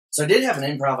So I did have an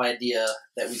improv idea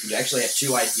that we could actually have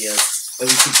two ideas that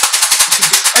we could.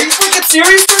 Are you freaking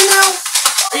serious right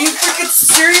now? Are you freaking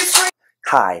serious right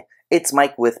now? Hi, it's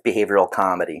Mike with Behavioral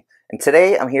Comedy, and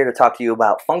today I'm here to talk to you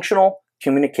about functional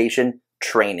communication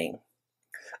training.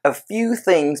 A few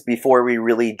things before we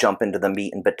really jump into the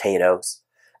meat and potatoes.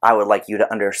 I would like you to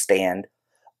understand,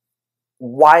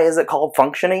 why is it called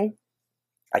functioning?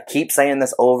 I keep saying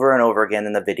this over and over again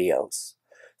in the videos.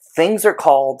 Things are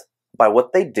called by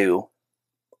what they do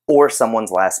or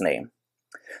someone's last name.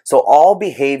 So all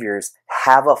behaviors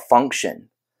have a function,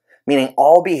 meaning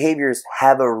all behaviors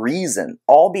have a reason.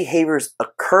 All behaviors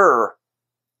occur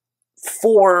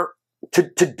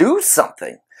to do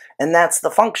something, and that's the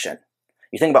function.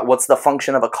 You think about what's the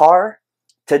function of a car?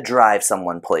 To drive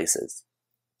someone places.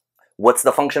 What's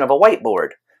the function of a whiteboard?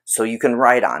 So you can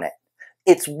write on it.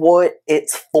 It's what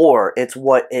it's for. It's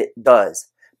what it does.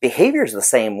 Behavior is the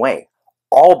same way.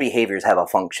 All behaviors have a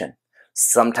function.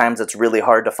 Sometimes it's really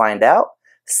hard to find out.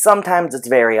 Sometimes it's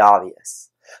very obvious.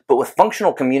 But with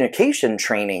functional communication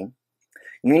training,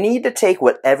 you need to take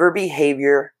whatever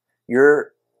behavior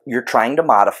you're trying to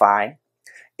modify.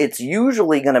 It's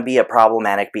usually going to be a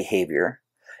problematic behavior,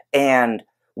 and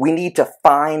we need to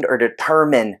find or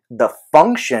determine the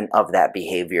function of that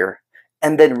behavior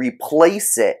and then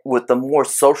replace it with the more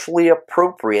socially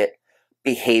appropriate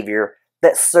behavior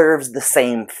that serves the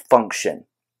same function.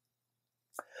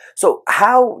 So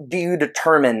how do you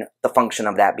determine the function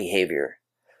of that behavior?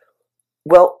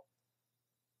 Well,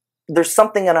 there's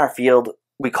something in our field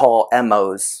we call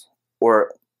MOs,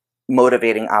 or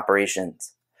motivating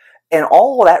operations. And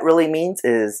all that really means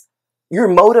is you're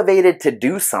motivated to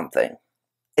do something.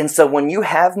 And so when you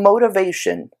have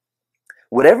motivation,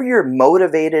 whatever you're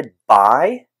motivated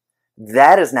by,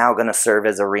 that is now going to serve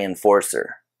as a reinforcer.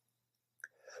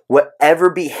 Whatever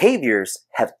behaviors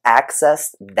have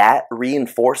accessed that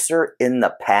reinforcer in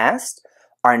the past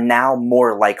are now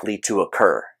more likely to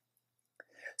occur.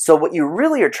 So what you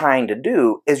really are trying to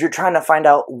do is you're trying to find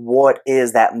out what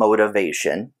is that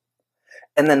motivation,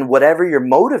 and then whatever you're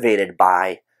motivated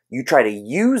by, you try to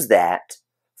use that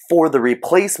for the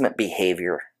replacement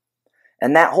behavior.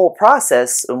 And that whole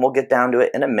process, and we'll get down to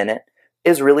it in a minute,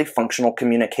 is really functional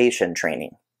communication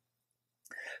training.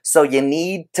 So you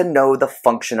need to know the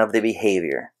function of the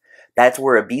behavior. That's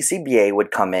where a BCBA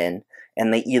would come in,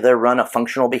 and they either run a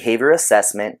functional behavior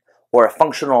assessment or a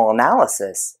functional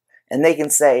analysis, and they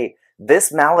can say,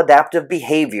 this maladaptive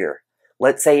behavior,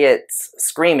 let's say it's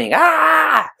screaming,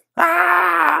 ah,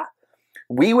 ah,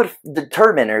 we would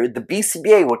determine, or the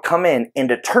BCBA would come in and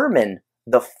determine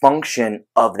the function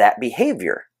of that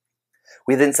behavior.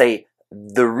 We then say,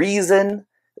 the reason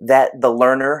that the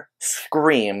learner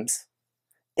screams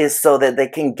is so that they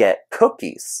can get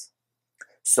cookies.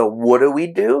 So what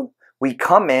do? We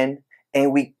come in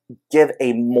and we give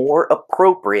a more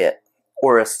appropriate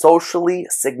or a socially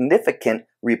significant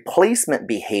replacement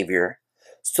behavior,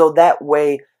 so that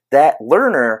way that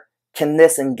learner can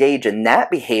disengage in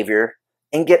that behavior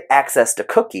and get access to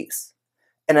cookies.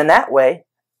 And in that way,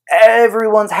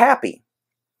 everyone's happy.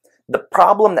 The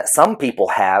problem that some people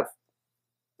have,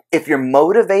 if you're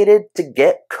motivated to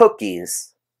get cookies,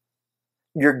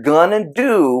 you're gonna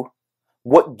do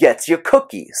what gets you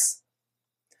cookies.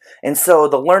 And so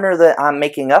the learner that I'm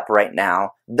making up right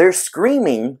now, their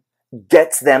screaming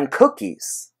gets them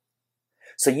cookies.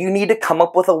 So you need to come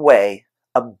up with a way,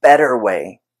 a better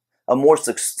way, a more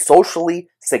socially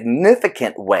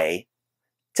significant way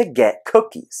to get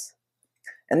cookies.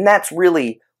 And that's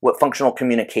really what functional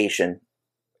communication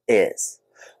is.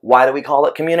 Why do we call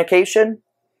it communication?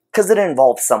 Because it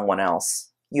involves someone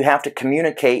else. You have to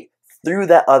communicate through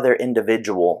that other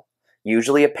individual,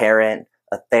 usually a parent,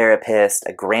 a therapist,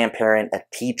 a grandparent, a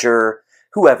teacher,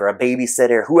 whoever, a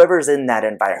babysitter, whoever's in that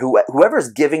environment,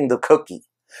 whoever's giving the cookie.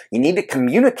 You need to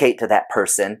communicate to that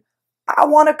person, I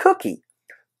want a cookie.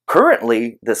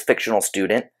 Currently, this fictional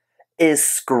student is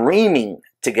screaming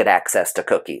to get access to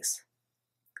cookies.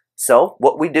 So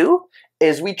what we do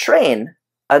is we train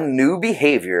a new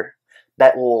behavior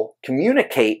that will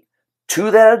communicate to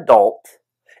that adult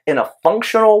in a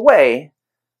functional way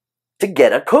to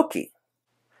get a cookie.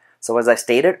 So as I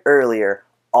stated earlier,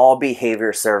 all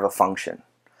behaviors serve a function.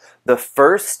 The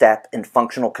first step in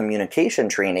functional communication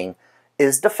training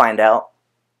is to find out,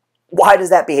 why does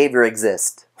that behavior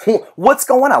exist? What's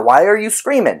going on? Why are you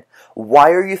screaming? Why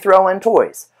are you throwing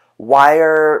toys? Why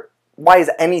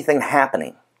is anything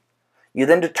happening? You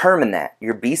then determine that.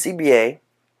 Your BCBA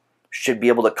should be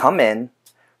able to come in,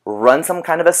 run some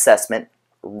kind of assessment,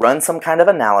 run some kind of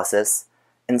analysis,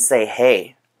 and say,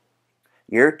 hey,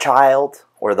 your child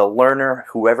or the learner,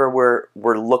 whoever we're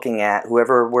looking at,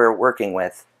 whoever we're working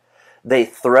with, They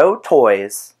throw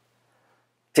toys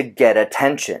to get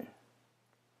attention.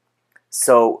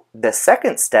 So the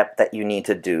second step that you need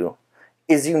to do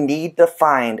is you need to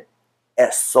find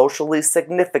a socially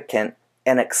significant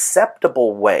and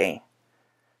acceptable way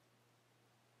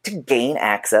to gain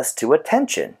access to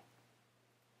attention.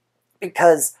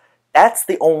 Because that's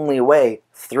the only way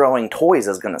throwing toys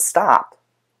is going to stop.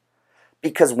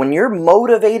 Because when you're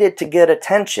motivated to get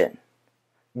attention,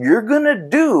 you're going to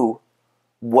do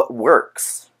what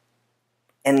works.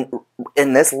 And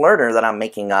in this learner that I'm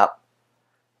making up,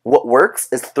 what works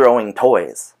is throwing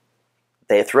toys.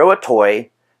 They throw a toy,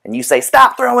 and you say,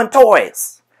 "Stop throwing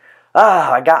toys!"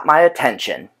 "Ah, I got my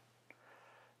attention."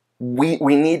 We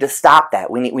need to stop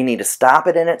that. We need to stop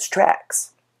it in its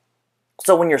tracks.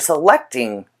 So when you're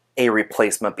selecting a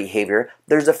replacement behavior,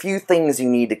 there's a few things you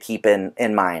need to keep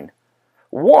in mind.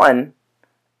 One,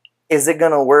 is it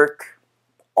going to work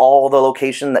all the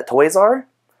location that toys are?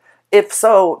 If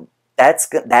so, that's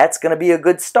going to be a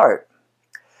good start.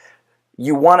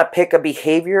 You want to pick a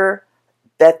behavior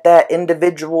that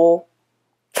individual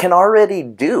can already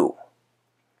do.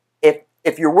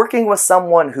 If you're working with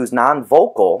someone who's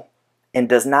non-vocal and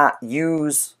does not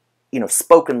use,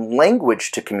 spoken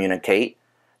language to communicate,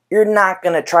 you're not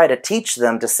going to try to teach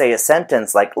them to say a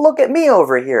sentence like, "Look at me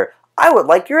over here. I would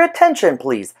like your attention,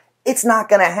 please." It's not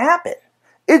going to happen.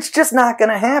 It's just not going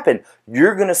to happen.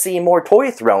 You're going to see more toy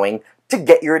throwing to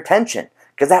get your attention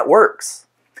because that works.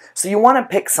 So you want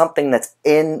to pick something that's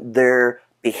in their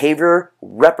behavior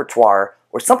repertoire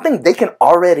or something they can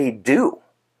already do.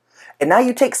 And now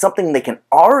you take something they can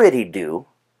already do,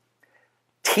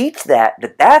 teach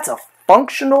that's a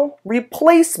functional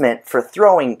replacement for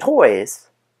throwing toys,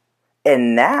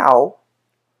 and now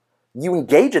you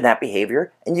engage in that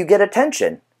behavior and you get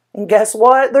attention. And guess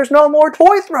what? There's no more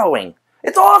toy throwing.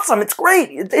 It's awesome. It's great.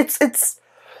 It's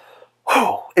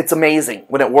amazing.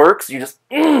 When it works, you just,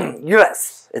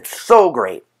 yes, it's so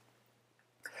great.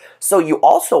 So you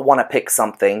also want to pick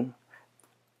something.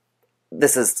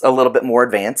 This is a little bit more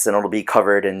advanced and it'll be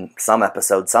covered in some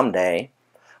episode someday,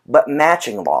 but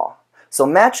matching law. So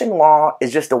matching law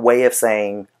is just a way of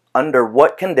saying under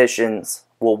what conditions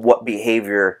will what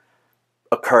behavior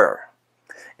occur.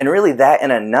 And really that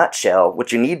in a nutshell,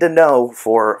 what you need to know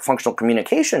for functional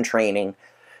communication training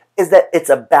is that it's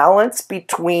a balance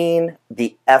between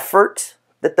the effort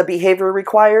that the behavior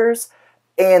requires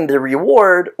and the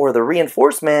reward or the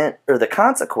reinforcement or the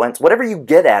consequence, whatever you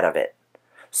get out of it.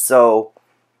 So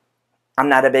I'm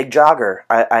not a big jogger.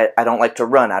 I don't like to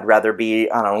run. I'd rather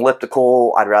be on an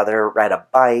elliptical. I'd rather ride a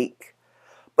bike.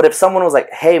 But if someone was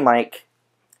like, "Hey, Mike,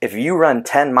 if you run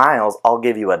 10 miles, I'll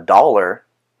give you $1.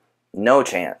 No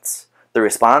chance. The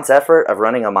response effort of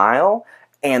running a mile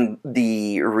and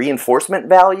the reinforcement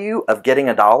value of getting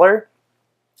 $1,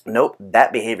 nope,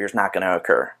 that behavior is not going to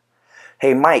occur.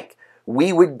 "Hey, Mike,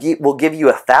 we'll give you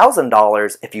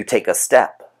 $1,000 if you take a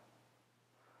step."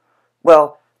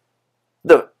 Well,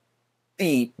 the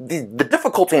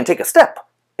difficulty in take a step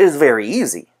is very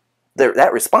easy.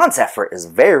 That response effort is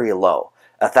very low.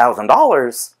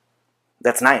 $1,000,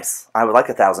 that's nice. I would like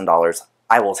 $1,000.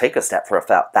 I will take a step for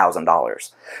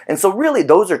 $1,000. And so really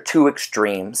those are two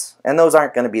extremes, and those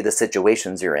aren't going to be the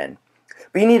situations you're in.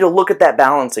 But you need to look at that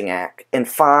balancing act and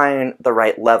find the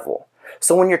right level.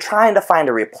 So when you're trying to find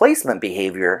a replacement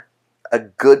behavior, a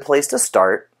good place to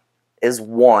start is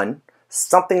one,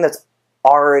 something that's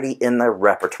already in their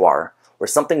repertoire or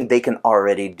something they can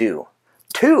already do.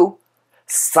 Two,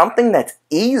 something that's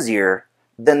easier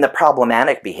than the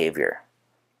problematic behavior.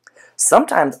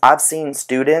 Sometimes I've seen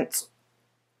students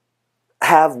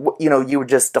have, you would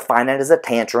just define it as a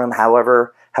tantrum,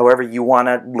 however you want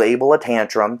to label a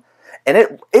tantrum,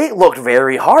 and it looked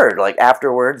very hard. Like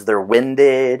afterwards, they're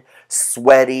winded,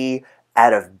 sweaty,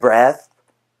 out of breath,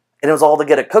 and it was all to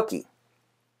get a cookie.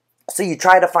 So you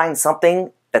try to find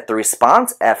something that the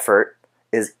response effort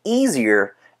is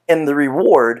easier and the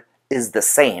reward is the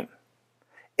same.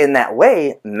 In that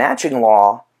way, matching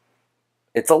law,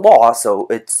 it's a law, so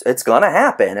it's going to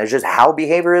happen. It's just how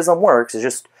behaviorism works. It's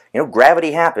just,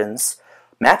 gravity happens.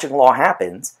 Matching law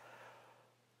happens.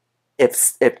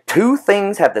 If two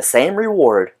things have the same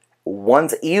reward,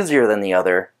 one's easier than the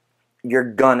other, you're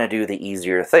going to do the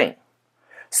easier thing.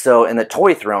 So in the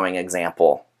toy throwing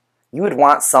example, you would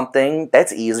want something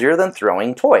that's easier than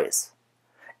throwing toys.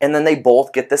 And then they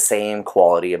both get the same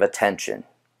quality of attention.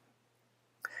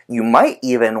 You might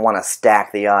even want to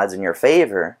stack the odds in your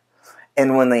favor,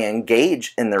 and when they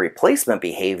engage in the replacement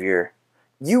behavior,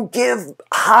 you give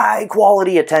high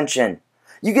quality attention.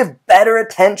 You give better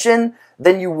attention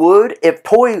than you would if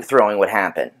toy throwing would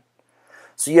happen.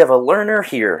 So you have a learner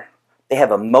here They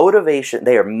have a motivation.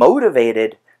 They are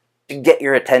motivated to get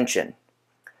your attention.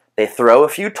 They throw a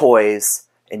few toys,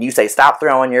 and you say, "Stop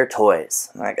throwing your toys."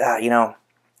 I'm like, you know,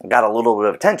 I got a little bit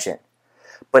of attention.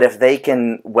 But if they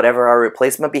can, whatever our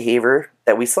replacement behavior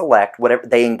that we select, whatever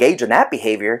they engage in that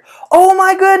behavior, "Oh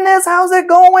my goodness, how's it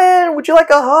going? Would you like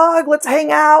a hug? Let's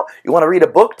hang out. You want to read a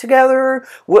book together?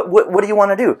 What do you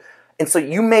want to do?" And so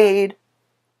you made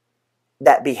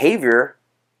that behavior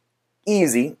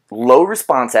easy, low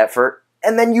response effort,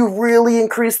 and then you really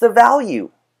increase the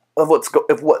value of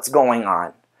what's going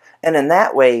on. And in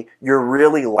that way, you're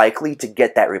really likely to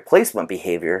get that replacement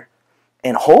behavior.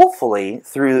 And hopefully,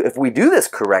 if we do this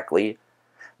correctly,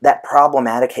 that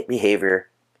problematic behavior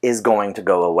is going to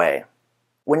go away.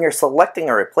 When you're selecting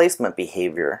a replacement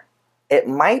behavior, it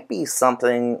might be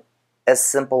something as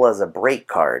simple as a break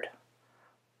card.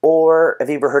 Or, have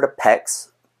you ever heard of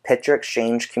PECS, Picture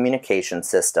Exchange Communication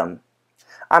System?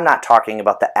 I'm not talking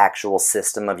about the actual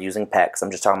system of using PECS.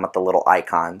 I'm just talking about the little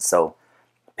icons. So,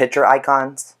 picture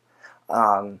icons.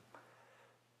 You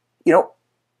know,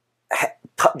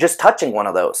 just touching one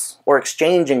of those or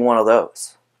exchanging one of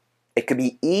those. It could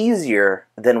be easier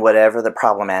than whatever the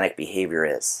problematic behavior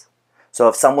is. So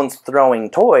if someone's throwing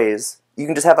toys, you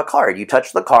can just have a card. You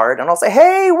touch the card and I'll say,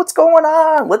 "Hey, what's going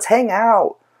on? Let's hang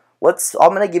out.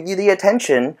 I'm going to give you the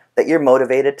attention that you're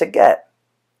motivated to get."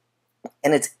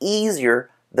 And it's easier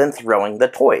than throwing the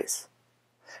toys.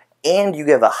 And you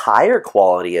give a higher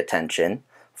quality attention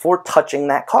for touching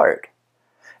that card.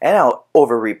 And now,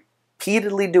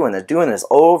 repeatedly doing this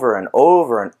over and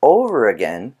over and over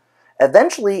again,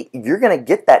 eventually you're going to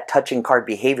get that touching card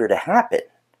behavior to happen.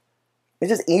 It's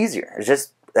just easier. It's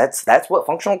just that's what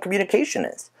functional communication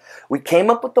is. We came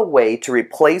up with a way to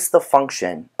replace the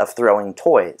function of throwing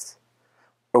toys.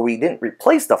 Or we didn't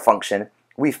replace the function,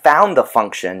 we found the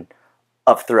function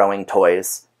of throwing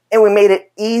toys, and we made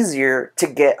it easier to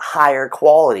get higher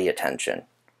quality attention.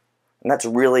 And that's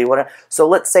really so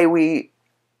let's say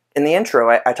in the intro,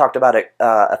 I talked about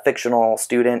a fictional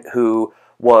student who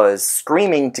was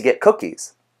screaming to get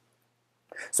cookies.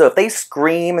 So if they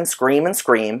scream and scream and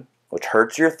scream, which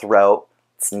hurts your throat,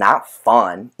 it's not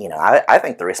fun. You know, I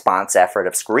think the response effort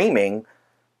of screaming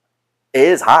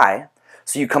is high.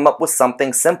 So you come up with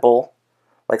something simple,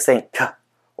 like saying "k,"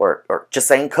 or just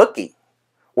saying "cookie,"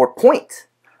 or "point,"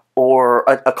 or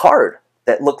a card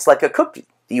that looks like a cookie.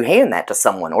 You hand that to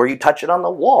someone, or you touch it on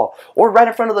the wall, or right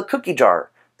in front of the cookie jar.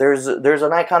 There's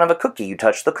an icon of a cookie. You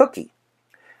touch the cookie.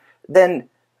 Then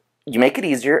you make it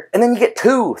easier, and then you get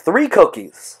 2, 3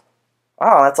 cookies.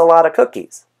 Oh, that's a lot of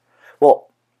cookies. Well,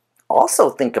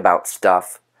 also think about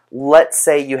stuff. Let's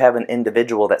say you have an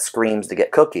individual that screams to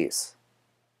get cookies.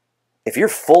 If you're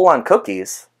full on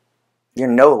cookies, you're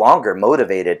no longer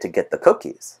motivated to get the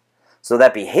cookies. So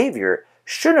that behavior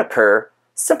should occur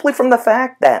simply from the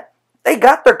fact that they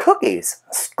got their cookies.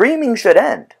 Screaming should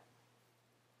end.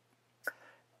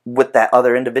 With that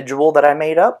other individual that I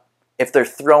made up, if they're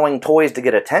throwing toys to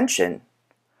get attention,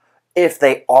 if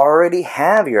they already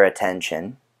have your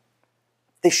attention,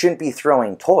 they shouldn't be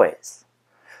throwing toys.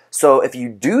 So if you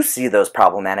do see those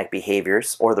problematic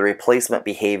behaviors or the replacement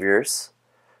behaviors,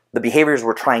 the behaviors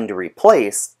we're trying to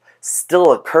replace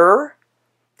still occur,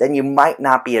 then you might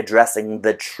not be addressing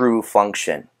the true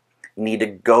function. You need to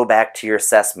go back to your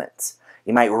assessments.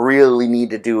 You might really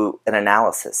need to do an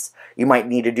analysis. You might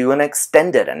need to do an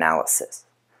extended analysis.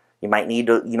 You might need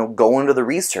to, go into the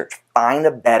research, find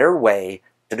a better way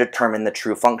to determine the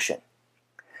true function.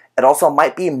 It also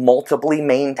might be multiply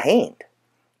maintained,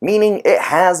 meaning it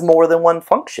has more than one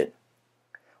function.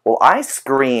 Well, I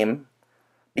scream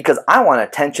because I want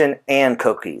attention and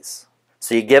cookies.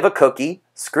 So you give a cookie,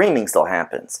 screaming still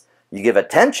happens. You give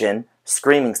attention,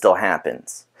 screaming still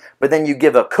happens. But then you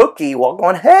give a cookie while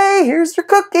going, "Hey, here's your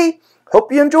cookie.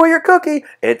 Hope you enjoy your cookie.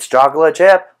 It's chocolate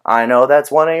chip. I know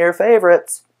that's one of your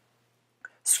favorites."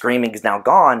 Screaming is now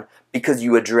gone because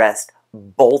you addressed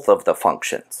both of the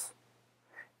functions.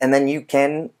 And then you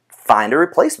can find a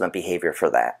replacement behavior for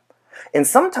that. And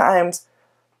sometimes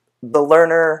the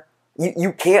learner,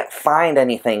 you can't find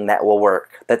anything that will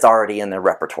work that's already in their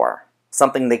repertoire.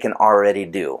 Something they can already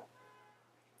do.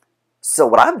 So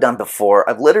what I've done before,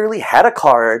 I've literally had a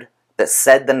card that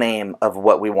said the name of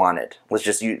what we wanted.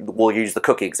 We'll use the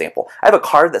cookie example. I have a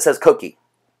card that says cookie.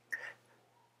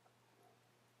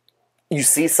 You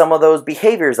see some of those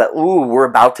behaviors that, we're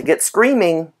about to get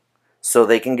screaming, so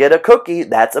they can get a cookie.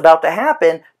 That's about to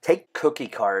happen. Take cookie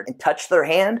card and touch their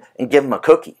hand and give them a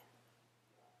cookie.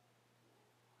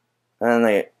 And then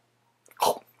they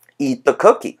eat the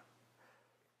cookie.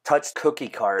 Touch cookie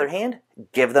card, their hand,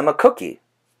 give them a cookie.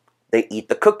 They eat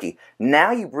the cookie.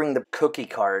 Now you bring the cookie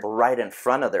card right in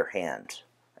front of their hand.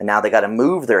 And now they got to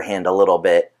move their hand a little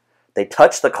bit. They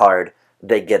touch the card,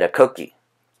 they get a cookie.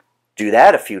 Do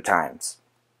that a few times.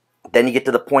 Then you get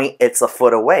to the point it's a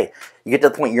foot away. You get to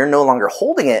the point you're no longer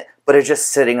holding it, but it's just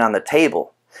sitting on the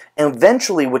table. And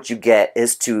eventually what you get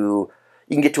is you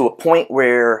can get to a point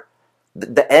where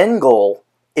the end goal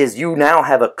is you now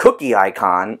have a cookie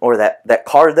icon, or that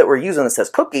card that we're using that says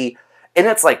cookie, and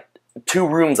it's like 2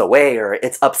 rooms away, or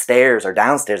it's upstairs or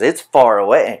downstairs. It's far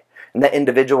away. And the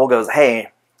individual goes,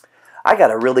 hey, I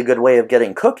got a really good way of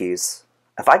getting cookies.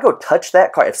 If I go touch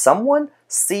that card, if someone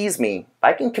sees me, if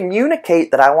I can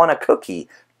communicate that I want a cookie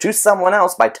to someone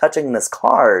else by touching this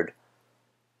card,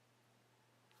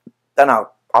 then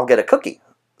I'll get a cookie.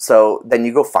 So then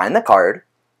you go find the card,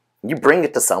 you bring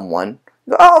it to someone,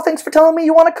 you go, oh, thanks for telling me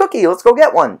you want a cookie, let's go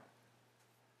get one.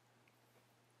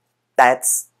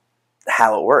 That's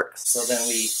how it works. So then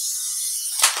we...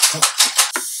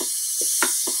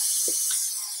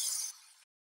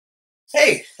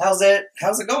 Hey, how's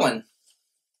it going?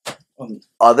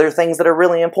 Other things that are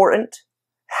really important: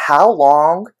 how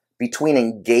long between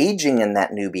engaging in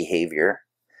that new behavior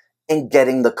and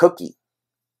getting the cookie.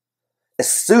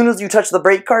 As soon as you touch the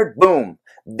break card, boom.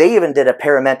 They even did a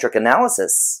parametric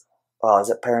analysis. Oh,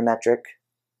 is it parametric?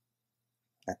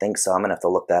 I think so. I'm going to have to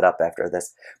look that up after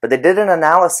this. But they did an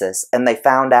analysis, and they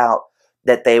found out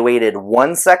that they waited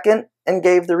 1 second and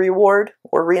gave the reward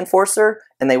or reinforcer,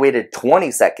 and they waited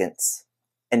 20 seconds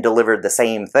and delivered the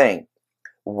same thing.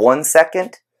 1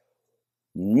 second,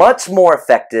 much more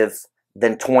effective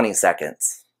than 20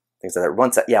 seconds. Things like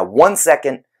that. 1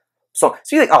 second. So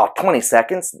you think, oh, 20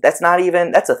 seconds? That's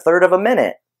a third of a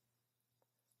minute.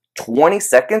 20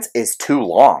 seconds is too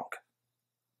long.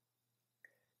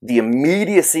 The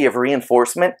immediacy of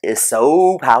reinforcement is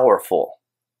so powerful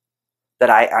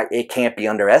that it can't be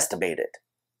underestimated.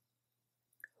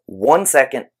 1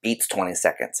 second beats 20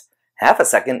 seconds. Half a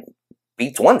second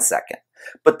beats 1 second.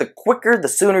 But the quicker, the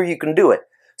sooner you can do it.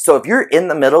 So if you're in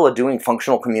the middle of doing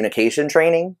functional communication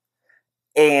training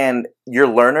and your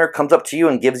learner comes up to you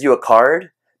and gives you a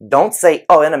card, don't say,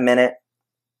 oh, in a minute.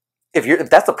 If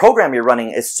that's the program you're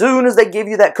running, as soon as they give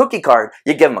you that cookie card,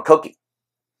 you give them a cookie.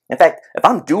 In fact, if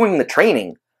I'm doing the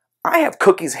training, I have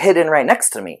cookies hidden right next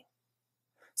to me.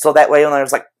 So that way when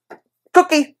there's like,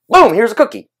 cookie, boom, here's a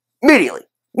cookie.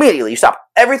 Immediately you stop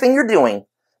everything you're doing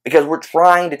because we're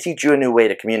trying to teach you a new way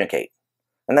to communicate.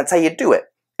 And that's how you do it.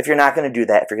 If you're not going to do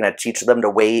that, if you're going to teach them to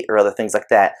wait or other things like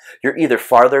that, you're either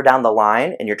farther down the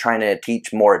line and you're trying to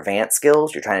teach more advanced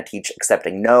skills. You're trying to teach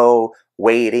accepting no,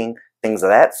 waiting, things of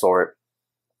that sort.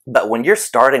 But when you're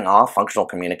starting off functional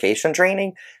communication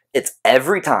training, it's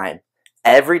every time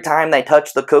they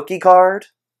touch the cookie card,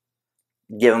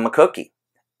 give them a cookie.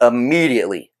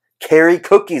 Immediately. Carry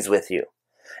cookies with you.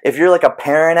 If you're like a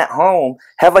parent at home,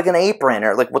 have like an apron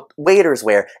or like what waiters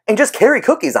wear and just carry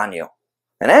cookies on you.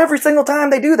 And every single time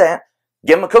they do that,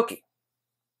 give them a cookie.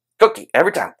 Cookie,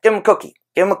 every time. Give them a cookie.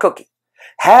 Give them a cookie.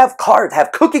 Have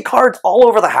cookie cards all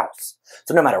over the house.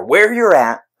 So no matter where you're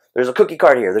at, there's a cookie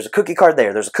card here, there's a cookie card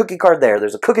there, there's a cookie card there,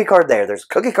 there's a cookie card there, there's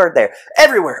a cookie card there.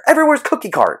 Everywhere's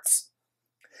cookie cards.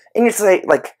 And you say,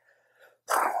 like,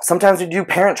 sometimes we do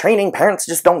parent training, parents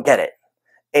just don't get it.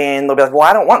 And they'll be like, well,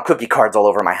 I don't want cookie cards all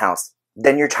over my house.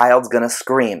 Then your child's gonna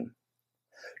scream.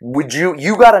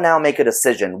 You gotta now make a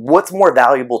decision. What's more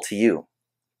valuable to you?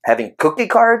 Having cookie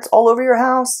cards all over your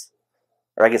house?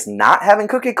 Or I guess not having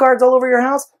cookie cards all over your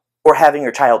house? Or having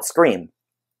your child scream?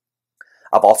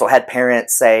 I've also had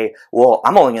parents say, well,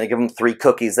 I'm only gonna give them 3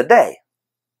 cookies a day.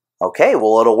 Okay,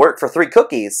 well, it'll work for 3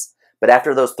 cookies, but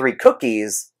after those 3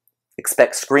 cookies,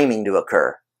 expect screaming to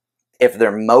occur. If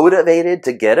they're motivated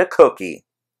to get a cookie,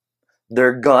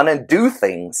 they're gonna do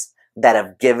things that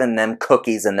have given them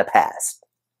cookies in the past.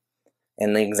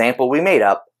 In the example we made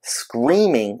up,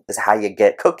 screaming is how you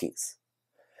get cookies.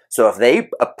 So if they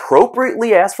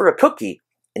appropriately ask for a cookie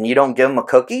and you don't give them a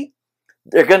cookie,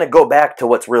 they're going to go back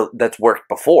to that's worked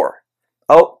before.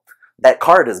 Oh, that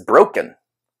card is broken.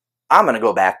 I'm going to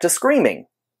go back to screaming.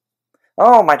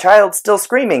 Oh, my child's still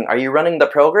screaming. Are you running the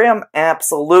program?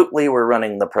 Absolutely, we're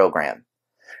running the program.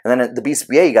 And then at the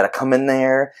BCBA, you got to come in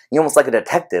there. You're almost like a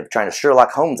detective trying to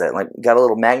Sherlock Holmes it. Like, you got a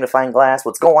little magnifying glass.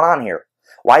 What's going on here?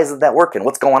 Why isn't that working?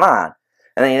 What's going on?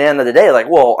 And then at the end of the day, like,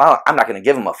 well, I'm not going to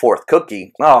give him a 4th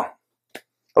cookie. Oh,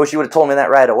 I wish you would have told me that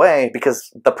right away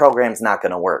because the program's not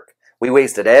going to work. We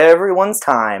wasted everyone's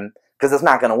time because it's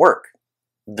not going to work.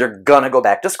 They're going to go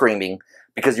back to screaming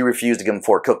because you refused to give them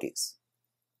 4 cookies.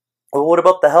 Well, what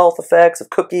about the health effects of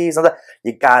cookies? And that?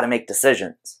 You got to make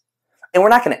decisions. And we're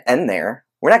not going to end there.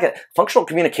 Functional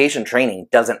communication training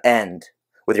doesn't end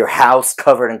with your house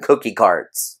covered in cookie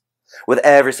cards. With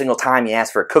every single time you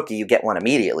ask for a cookie, you get one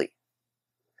immediately.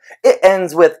 It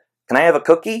ends with, can I have a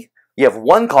cookie? You have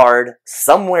one card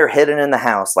somewhere hidden in the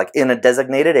house, like in a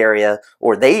designated area,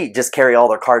 or they just carry all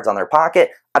their cards on their pocket.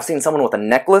 I've seen someone with a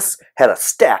necklace had a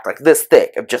stack like this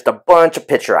thick of just a bunch of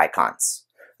picture icons.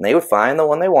 And they would find the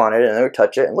one they wanted, and they would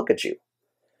touch it and look at you.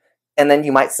 And then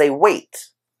you might say, wait.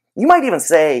 You might even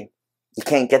say, you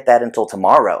can't get that until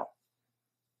tomorrow.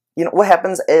 You know, what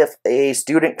happens if a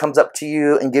student comes up to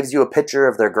you and gives you a picture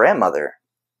of their grandmother?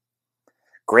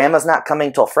 Grandma's not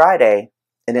coming till Friday,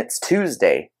 and it's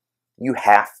Tuesday. You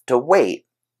have to wait.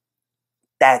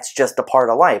 That's just a part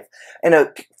of life. And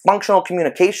a functional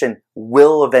communication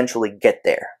will eventually get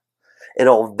there.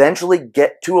 It'll eventually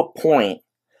get to a point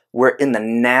where in the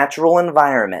natural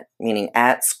environment, meaning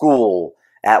at school,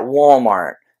 at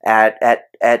Walmart,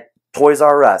 at Toys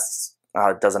R Us,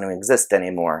 it doesn't even exist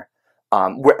anymore,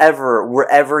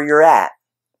 wherever you're at,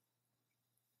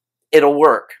 it'll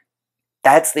work.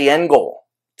 That's the end goal.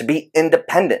 To be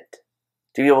independent.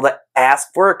 To be able to ask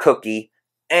for a cookie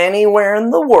anywhere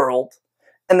in the world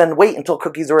and then wait until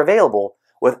cookies are available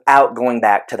without going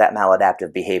back to that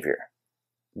maladaptive behavior.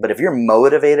 But if you're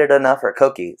motivated enough for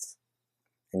cookies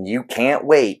and you can't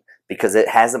wait because it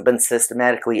hasn't been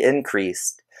systematically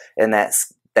increased and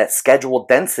that schedule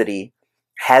density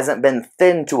hasn't been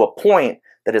thinned to a point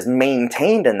that is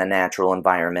maintained in the natural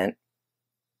environment,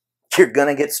 you're going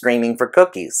to get screaming for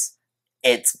cookies.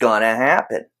 It's going to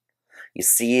happen. You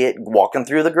see it walking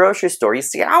through the grocery store. You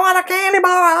see, I want a candy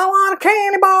bar, I want a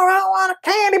candy bar, I want a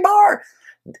candy bar.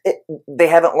 They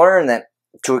haven't learned that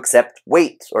to accept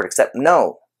wait or to accept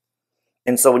no.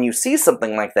 And so when you see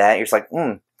something like that, you're just like,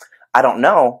 I don't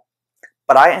know.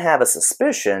 But I have a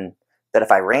suspicion that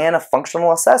if I ran a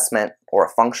functional assessment or a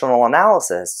functional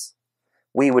analysis,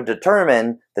 we would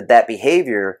determine that that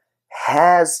behavior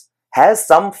has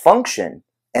some function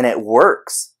and it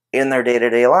works in their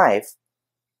day-to-day life.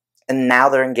 And now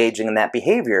they're engaging in that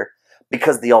behavior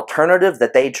because the alternatives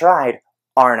that they tried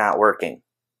are not working.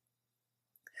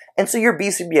 And so your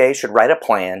BCBA should write a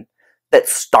plan that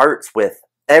starts with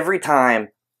every time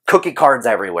cookie cards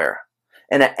everywhere.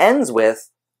 And it ends with,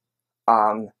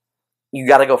 you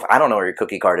got to go, I don't know where your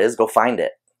cookie card is, go find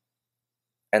it.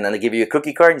 And then they give you a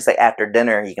cookie card and you say after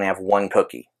dinner you can have one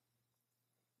cookie.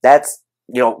 That's,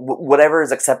 whatever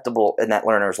is acceptable in that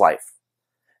learner's life.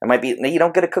 It might be, you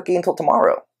don't get a cookie until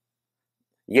tomorrow.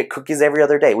 You get cookies every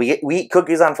other day. We eat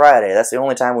cookies on Friday. That's the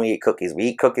only time we eat cookies. We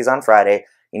eat cookies on Friday.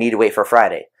 You need to wait for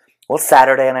Friday. Well, it's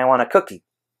Saturday and I want a cookie.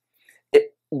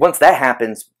 Once that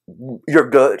happens, you're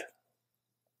good.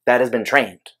 That has been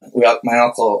trained. My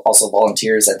uncle also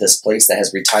volunteers at this place that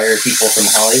has retired people from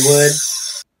Hollywood.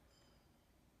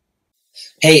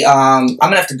 Hey, I'm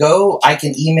going to have to go. I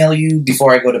can email you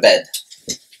before I go to bed.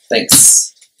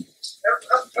 Thanks.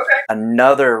 Okay.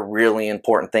 Another really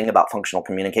important thing about functional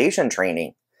communication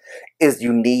training is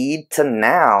you need to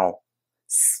now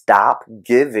stop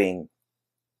giving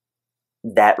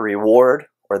that reward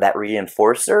or that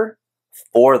reinforcer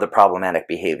for the problematic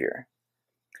behavior.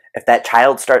 If that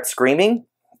child starts screaming,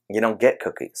 you don't get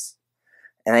cookies.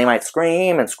 And they might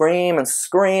scream and scream and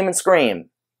scream and scream.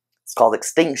 It's called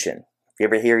extinction. If you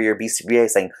ever hear your BCBA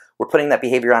saying, we're putting that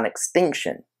behavior on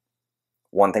extinction,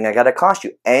 one thing I got to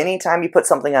caution you, anytime you put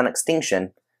something on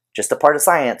extinction, just a part of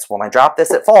science, when I drop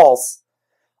this, it falls.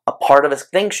 A part of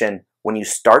extinction, when you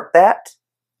start that,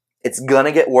 it's going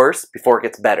to get worse before it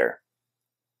gets better.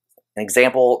 An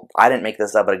example, I didn't make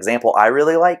this up, but an example I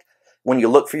really like, when you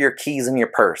look for your keys in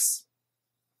your purse.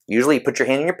 Usually you put your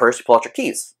hand in your purse, you pull out your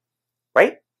keys,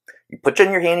 right? You put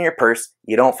your hand in your purse,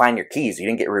 you don't find your keys, you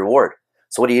didn't get a reward.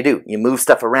 So what do? You move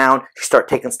stuff around, you start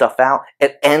taking stuff out,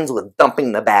 it ends with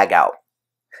dumping the bag out.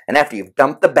 And after you've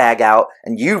dumped the bag out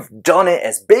and you've done it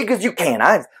as big as you can,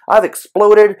 I've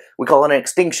exploded, we call it an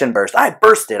extinction burst. I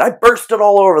bursted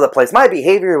all over the place. My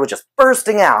behavior was just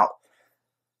bursting out.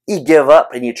 You give up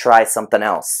and you try something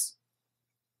else.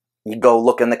 You go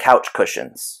look in the couch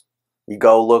cushions. You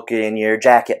go look in your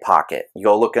jacket pocket. You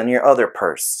go look in your other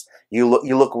purse. You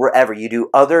look wherever. You do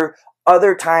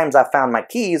other times I found my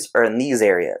keys are in these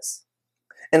areas.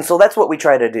 And so that's what we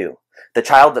try to do. The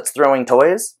child that's throwing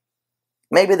toys,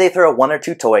 maybe they throw 1 or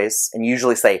 2 toys and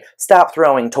usually say, stop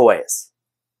throwing toys.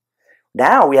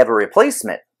 Now we have a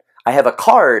replacement. I have a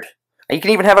card. You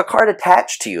can even have a card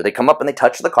attached to you. They come up and they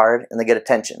touch the card and they get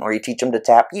attention. Or you teach them to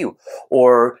tap you.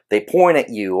 Or they point at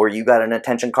you. Or you got an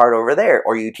attention card over there.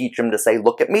 Or you teach them to say,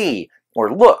 look at me.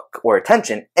 Or look. Or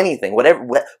attention. Anything.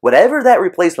 Whatever that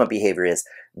replacement behavior is,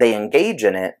 they engage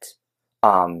in it.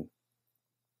 And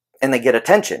they get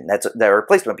attention. That's their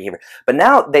replacement behavior. But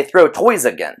now they throw toys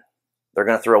again. They're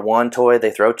going to throw one toy,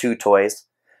 they throw two toys.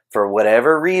 For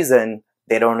whatever reason,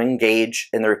 they don't engage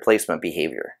in the replacement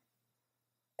behavior.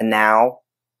 And now,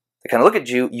 they kind of look at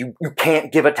you, you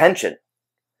can't give attention.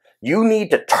 You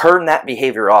need to turn that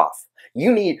behavior off.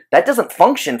 That doesn't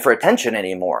function for attention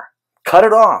anymore. Cut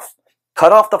it off.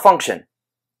 Cut off the function.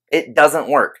 It doesn't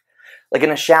work. Like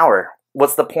in a shower,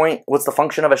 what's the point? What's the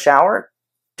function of a shower?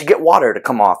 To get water to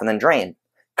come off and then drain.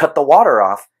 Cut the water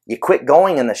off, you quit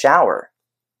going in the shower.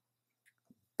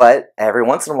 But every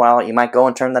once in a while, you might go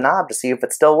and turn the knob to see if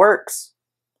it still works.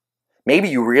 Maybe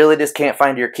you really just can't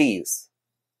find your keys.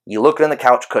 You looked in the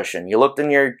couch cushion. You looked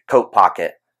in your coat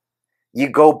pocket. You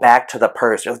go back to the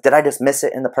purse. Did I just miss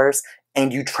it in the purse?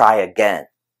 And you try again.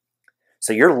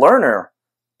 So your learner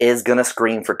is going to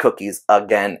scream for cookies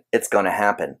again. It's going to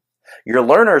happen. Your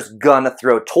learner's going to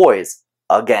throw toys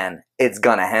again. It's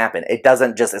going to happen.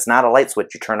 It's not a light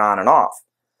switch you turn on and off.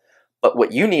 But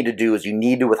what you need to do is you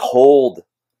need to withhold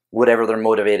whatever they're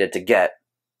motivated to get,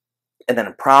 and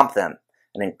then prompt them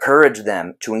and encourage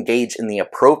them to engage in the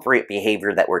appropriate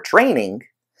behavior that we're training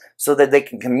so that they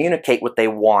can communicate what they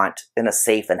want in a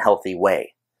safe and healthy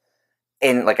way.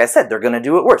 And like I said, they're going to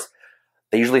do it worse.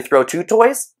 They usually throw 2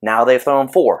 toys. Now they've thrown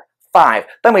 4, 5.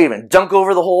 They might even dunk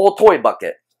over the whole toy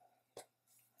bucket.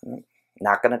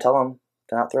 Not going to tell them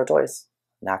to not throw toys.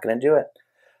 Not going to do it.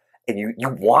 And you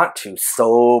want to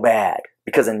so bad,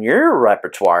 because in your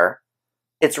repertoire,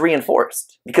 it's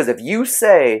reinforced. Because if you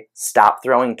say, stop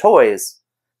throwing toys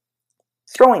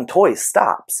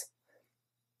stops.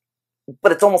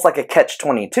 But it's almost like a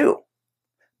catch-22.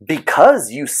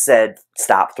 Because you said,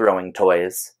 stop throwing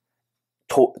toys,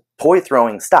 toy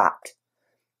throwing stopped.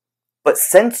 But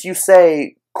since you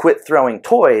say, quit throwing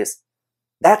toys,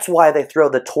 that's why they throw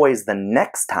the toys the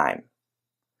next time.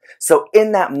 So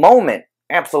in that moment,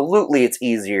 absolutely it's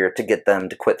easier to get them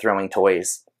to quit throwing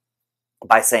toys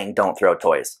by saying don't throw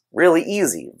toys. Really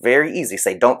easy, very easy.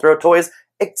 Say don't throw toys,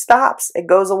 it stops, it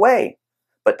goes away.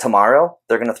 But tomorrow,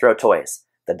 they're going to throw toys.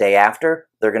 The day after,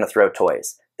 they're going to throw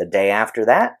toys. The day after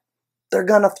that, they're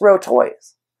going to throw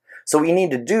toys. So what you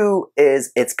need to do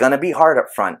is, it's going to be hard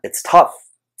up front. It's tough.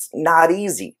 It's not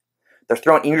easy. They're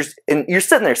throwing, and you're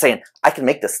sitting there saying, I can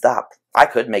make this stop. I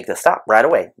could make this stop right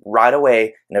away. Right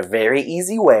away, in a very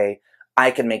easy way,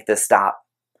 I can make this stop.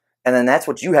 And then that's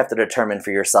what you have to determine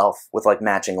for yourself with like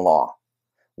matching law.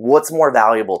 What's more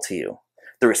valuable to you?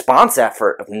 The response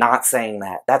effort of not saying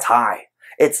that, that's high.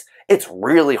 It's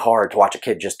really hard to watch a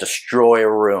kid just destroy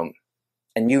a room.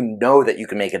 And you know that you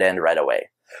can make it end right away.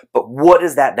 But what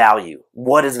is that value?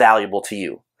 What is valuable to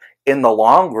you? In the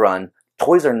long run,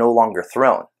 toys are no longer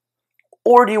thrown.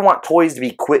 Or do you want toys to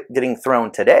be quit getting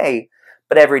thrown today,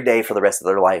 but every day for the rest of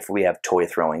their life we have toy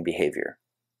throwing behavior?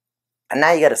 And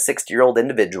now you got a 60-year-old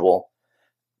individual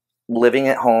living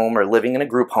at home or living in a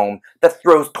group home that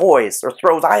throws toys or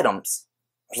throws items.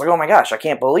 It's like, oh my gosh, I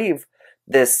can't believe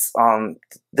this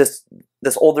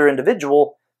older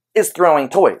individual is throwing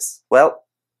toys. Well,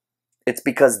 it's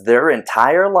because their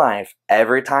entire life,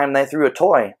 every time they threw a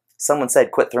toy, someone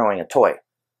said, quit throwing a toy.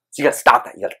 So you got to stop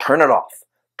that. You got to turn it off.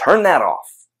 Turn that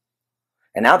off.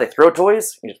 And now they throw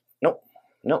toys. You just, nope,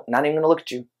 not even going to look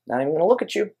at you. Not even going to look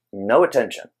at you. No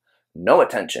attention. No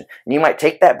attention. And you might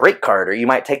take that break card, or you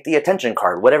might take the attention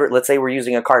card, whatever. Let's say we're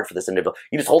using a card for this individual.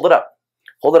 You just hold it up.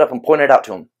 Hold it up and point it out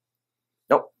to him.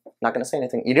 Nope, not going to say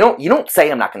anything. You don't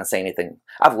say I'm not going to say anything.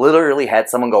 I've literally had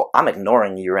someone go, I'm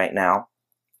ignoring you right now.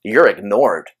 You're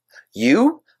ignored.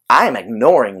 You? I'm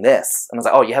ignoring this. And I was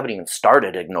like, oh, you haven't even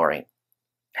started ignoring.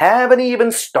 Haven't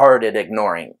even started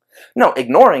ignoring. No,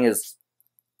 ignoring is,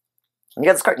 you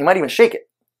got this card, you might even shake it.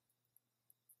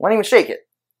 You might even shake it.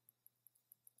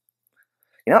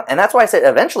 You know, and that's why I said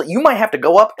eventually you might have to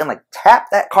go up and like tap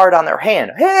that card on their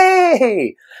hand.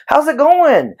 Hey, how's it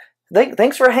going?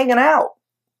 Thanks for hanging out.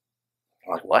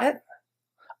 I'm like, what?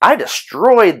 I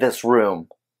destroyed this room.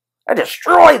 I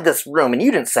destroyed this room and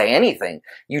you didn't say anything.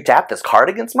 You tapped this card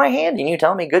against my hand and you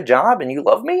tell me good job and you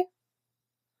love me?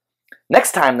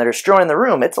 Next time they're destroying the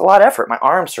room, it's a lot of effort. My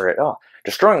arms hurt. Oh,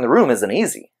 destroying the room isn't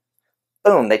easy.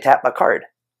 Boom, they tap my card.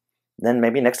 Then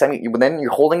maybe next time, then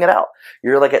you're holding it out.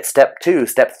 You're like at step 2,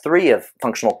 step 3 of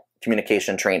functional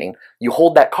communication training. You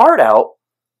hold that card out.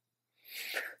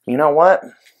 You know what?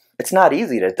 It's not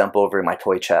easy to dump over my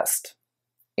toy chest.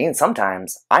 And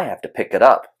sometimes I have to pick it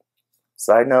up.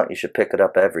 Side note, you should pick it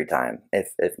up every time.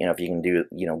 If you can do,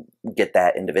 get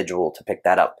that individual to pick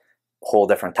that up. Whole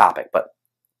different topic. But,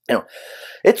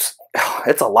 it's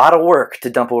a lot of work to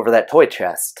dump over that toy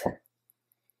chest.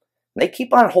 They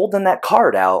keep on holding that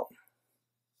card out.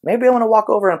 Maybe I want to walk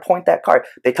over and point that card.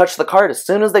 They touch the card. As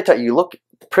soon as they touch, you look,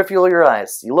 peripheral of your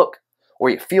eyes. You look, or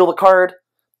you feel the card.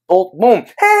 boom.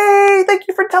 Hey, thank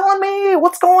you for telling me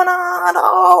what's going on.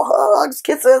 Oh, hugs,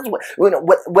 kisses,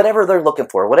 whatever they're looking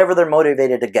for, whatever they're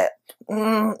motivated to get.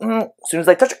 As soon as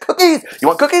they touch it, cookies. You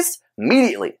want cookies?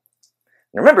 Immediately.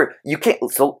 And remember, you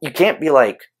can't be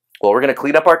like, well, we're gonna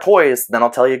clean up our toys, then I'll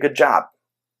tell you good job.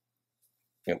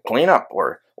 Clean up,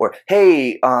 or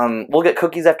hey, we'll get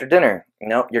cookies after dinner.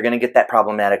 Nope, you're gonna get that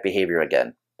problematic behavior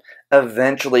again.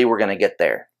 Eventually, we're gonna get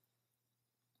there.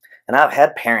 And I've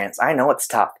had parents, I know it's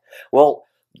tough. Well,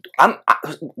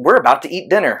 we're about to eat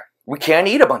dinner. We can't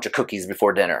eat a bunch of cookies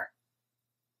before dinner.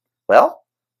 Well,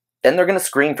 then they're going to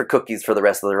scream for cookies for the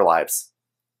rest of their lives.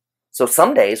 So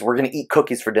some days we're going to eat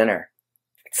cookies for dinner.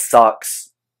 It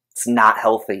sucks. It's not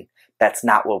healthy. That's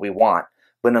not what we want.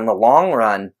 But in the long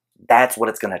run, that's what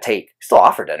it's going to take. Still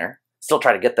offer dinner. Still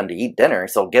try to get them to eat dinner.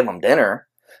 Still give them dinner.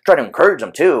 Try to encourage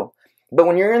them too. But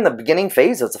when you're in the beginning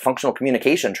phase, it's a functional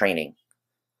communication training.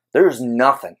 There's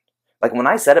nothing. Like when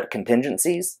I set up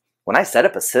contingencies, when I set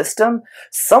up a system,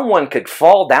 someone could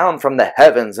fall down from the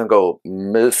heavens and go,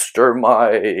 Mr.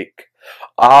 Mike,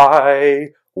 I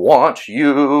want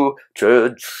you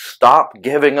to stop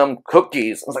giving them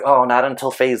cookies. I was like, oh, not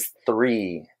until phase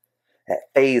 3. At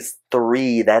phase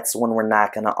 3, that's when we're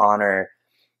not going to honor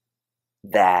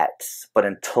that. But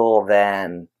until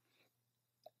then,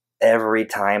 every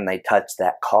time they touch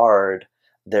that card,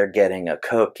 they're getting a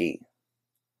cookie.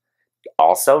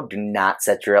 Also, do not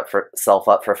set yourself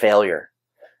up for failure.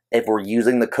 If we're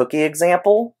using the cookie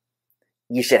example,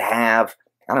 you should have,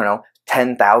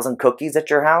 10,000 cookies at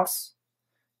your house.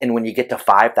 And when you get to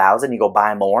 5,000, you go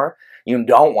buy more. You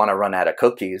don't want to run out of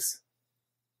cookies.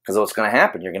 Because what's going to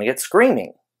happen? You're going to get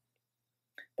screaming.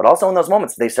 But also in those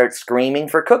moments, they start screaming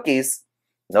for cookies.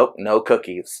 Nope, no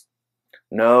cookies.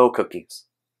 No cookies.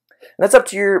 And that's up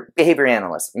to your behavior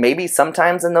analyst. Maybe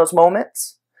sometimes in those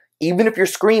moments, even if you're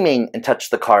screaming and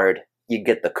touch the card, you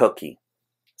get the cookie.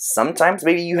 Sometimes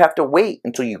maybe you have to wait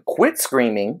until you quit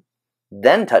screaming,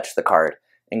 then touch the card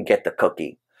and get the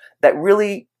cookie. That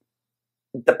really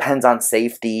depends on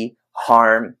safety,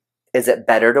 harm. Is it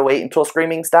better to wait until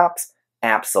screaming stops?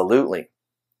 Absolutely.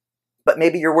 But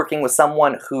maybe you're working with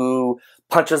someone who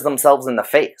punches themselves in the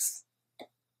face.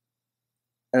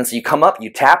 And so you come up, you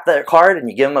tap their card, and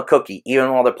you give them a cookie,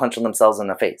 even while they're punching themselves in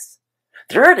the face.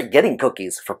 They're already getting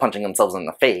cookies for punching themselves in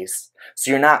the face,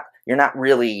 so you're not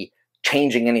really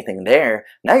changing anything there.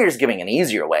 Now you're just giving an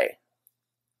easier way.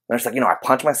 And it's like, I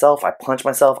punch myself, I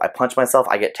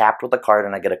get tapped with a card,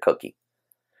 and I get a cookie.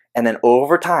 And then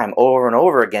over time, over and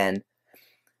over again,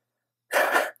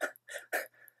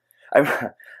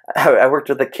 I worked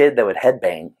with a kid that would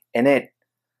headbang, and it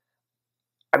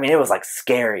was like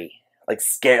scary. Like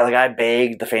I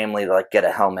begged the family to get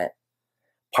a helmet.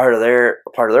 Part of their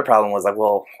problem was like,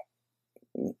 well,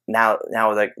 now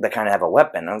they kind of have a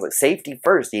weapon. I was like, safety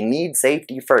first. You need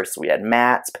safety first. So we had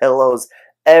mats, pillows,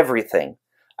 everything.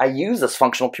 I used this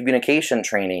functional communication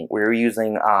training. We were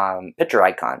using picture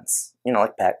icons,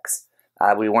 like PECs.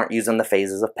 We weren't using the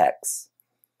phases of PECs.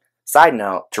 Side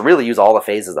note, to really use all the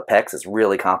phases of PECs is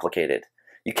really complicated.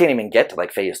 You can't even get to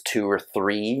phase 2 or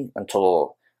 3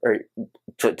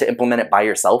 to implement it by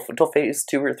yourself until phase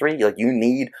 2 or 3. You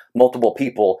need multiple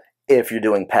people if you're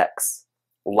doing PECs.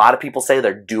 A lot of people say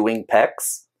they're doing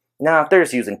PECs. No, they're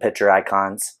just using picture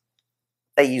icons.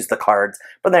 They use the cards,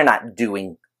 but they're not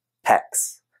doing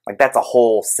PECs. That's a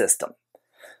whole system.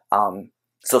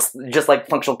 So just like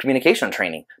functional communication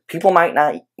training, people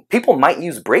might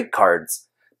use break cards,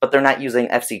 but they're not using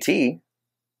FCT.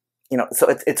 So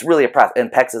it's really a process,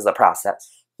 and PECs is a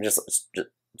process.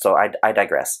 So I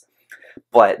digress.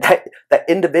 But that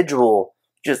individual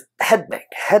just headbang.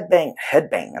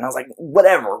 And I was like,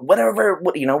 whatever.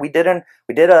 We did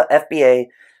a FBA.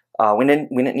 We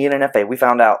didn't need an FA. We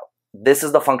found out this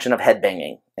is the function of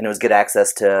headbanging, and it was get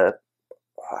access to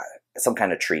some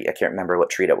kind of treat. I can't remember what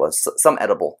treat it was. Some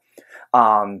edible.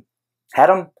 Had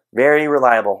them very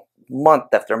reliable,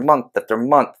 month after month after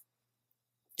month,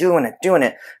 doing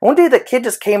it. One day the kid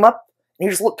just came up and he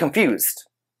just looked confused.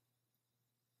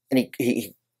 And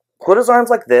he put his arms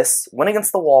like this, went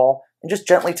against the wall, and just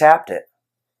gently tapped it.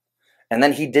 And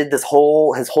then he did his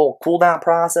whole cool down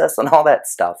process and all that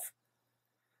stuff.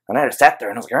 And I just sat there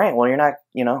and I was like, all right, well,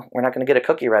 we're not going to get a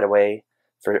cookie right away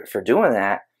for doing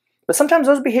that. But sometimes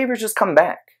those behaviors just come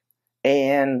back.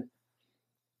 And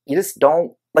you just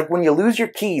don't, when you lose your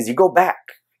keys, you go back.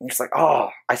 And you're just like,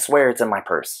 oh, I swear it's in my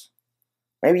purse.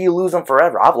 Maybe you lose them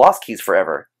forever. I've lost keys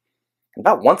forever.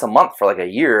 About once a month for a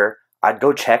year, I'd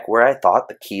go check where I thought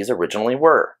the keys originally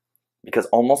were. Because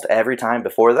almost every time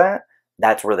before that,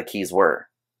 that's where the keys were.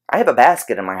 I have a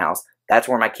basket in my house. That's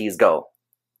where my keys go.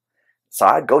 So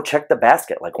I'd go check the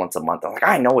basket like once a month. I'm like,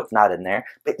 I know it's not in there,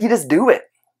 but you just do it.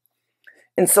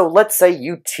 And so let's say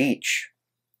you teach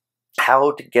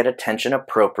how to get attention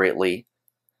appropriately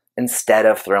instead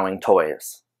of throwing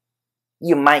toys.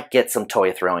 You might get some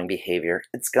toy throwing behavior.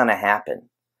 It's gonna happen.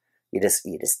 You just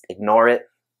ignore it,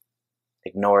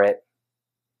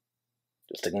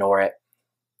 just ignore it.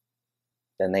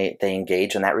 Then they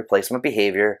engage in that replacement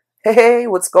behavior. Hey,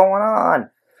 what's going on?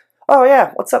 Oh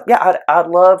yeah, what's up? Yeah, I'd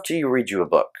love to read you a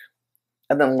book.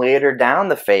 And then later down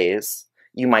the phase,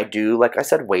 you might do, like I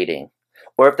said, waiting.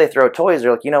 Or if they throw toys,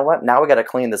 they're like, you know what? Now we got to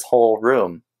clean this whole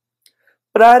room.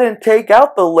 But I didn't take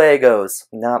out the Legos.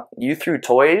 No, you threw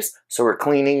toys, so we're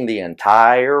cleaning the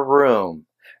entire room.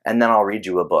 And then I'll read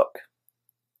you a book.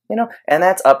 You know, and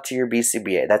that's up to your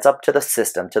BCBA. That's up to the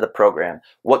system, to the program.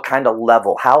 What kind of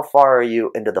level? How far are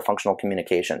you into the functional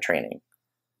communication training?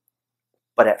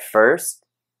 But at first,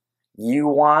 you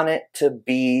want it to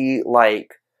be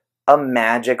like a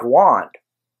magic wand.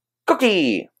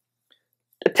 Cookie!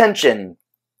 Attention!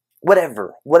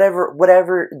 Whatever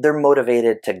they're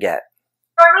motivated to get.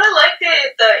 I really like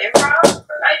the improv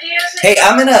ideas. Hey,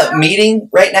 I'm in a meeting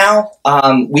right now.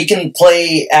 We can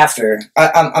play after.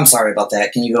 I'm sorry about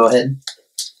that. Can you go ahead?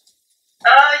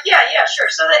 Yeah, sure.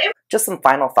 So Just some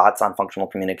final thoughts on functional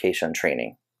communication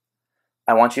training.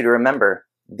 I want you to remember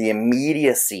the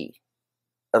immediacy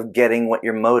of getting what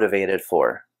you're motivated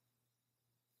for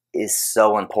is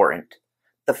so important.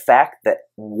 The fact that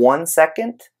 1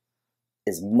 second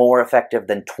is more effective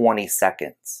than 20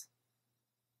 seconds.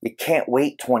 You can't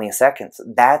wait 20 seconds.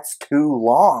 That's too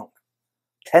long.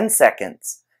 10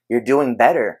 seconds, you're doing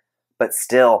better, but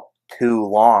still too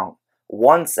long.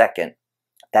 1 second,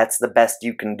 that's the best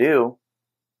you can do.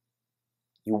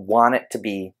 You want it to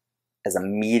be as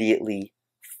immediately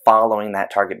following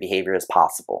that target behavior as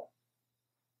possible.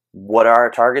 What are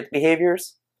our target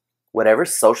behaviors?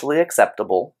 Whatever's socially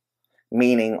acceptable,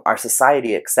 meaning our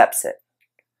society accepts it.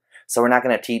 So we're not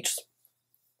going to teach,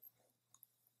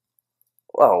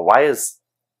 well, why is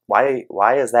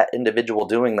that individual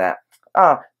doing that?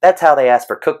 Oh, that's how they ask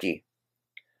for cookie.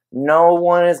 No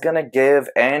one is going to give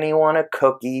anyone a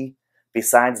cookie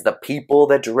besides the people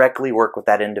that directly work with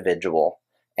that individual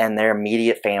and their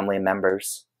immediate family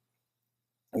members.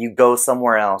 You go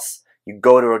somewhere else. You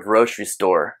go to a grocery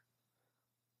store.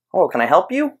 Oh, can I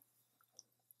help you?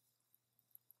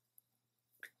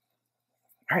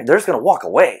 All right, they're just going to walk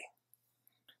away.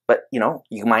 But, you know,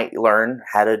 you might learn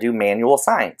how to do manual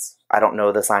signs. I don't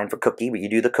know the sign for cookie, but you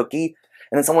do the cookie.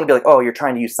 And then someone will be like, oh, you're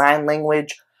trying to use sign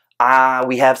language.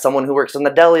 We have someone who works in the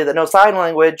deli that knows sign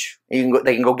language. They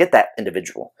can go get that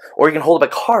individual. Or you can hold up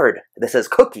a card that says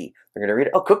cookie. They're going to read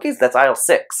it. Oh, cookies? That's aisle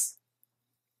 6.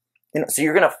 You know, so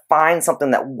you're going to find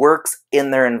something that works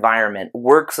in their environment,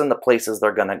 works in the places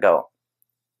they're going to go.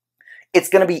 It's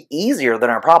going to be easier than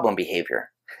our problem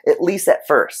behavior, at least at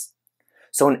first.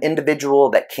 So an individual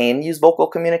that can use vocal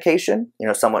communication, you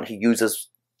know, someone who uses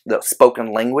the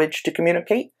spoken language to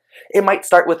communicate, it might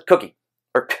start with cookie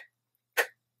or k.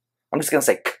 I'm just going to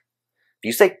say k. If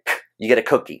you say k, you get a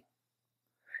cookie.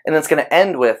 And then it's going to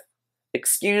end with,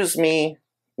 excuse me,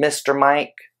 Mr.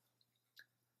 Mike,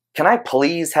 can I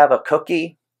please have a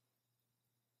cookie?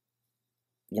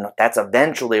 You know, that's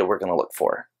eventually what we're going to look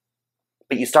for.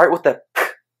 But you start with the k,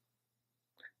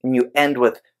 and you end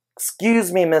with,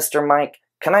 excuse me, Mr. Mike,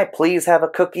 can I please have a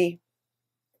cookie?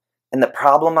 And the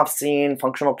problem I've seen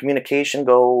functional communication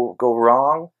go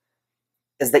wrong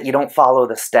is that you don't follow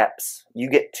the steps. You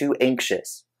get too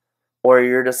anxious. Or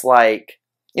you're just like,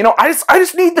 you know, I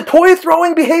just need the toy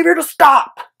throwing behavior to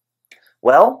stop.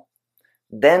 Well,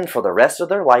 then for the rest of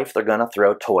their life, they're going to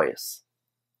throw toys.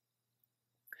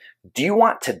 Do you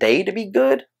want today to be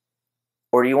good?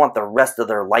 Or do you want the rest of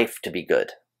their life to be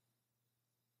good?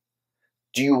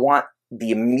 Do you want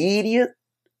the immediate,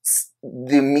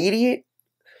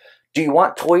 do you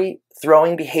want toy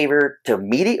throwing behavior to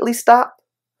immediately stop?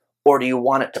 Or do you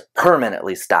want it to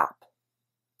permanently stop?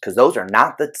 Because those are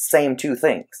not the same two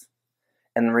things.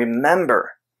 And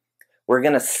remember, we're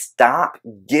going to stop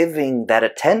giving that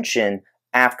attention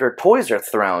after toys are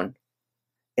thrown.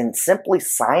 And simply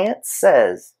science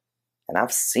says, and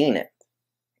I've seen it,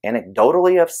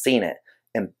 anecdotally I've seen it,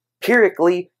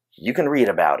 empirically you can read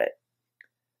about it.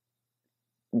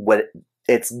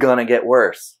 It's going to get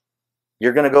worse.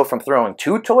 You're going to go from throwing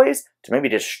 2 toys to maybe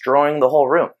destroying the whole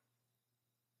room.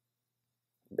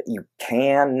 But you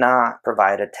cannot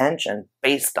provide attention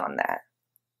based on that.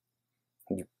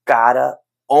 You gotta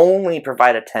only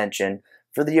provide attention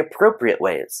for the appropriate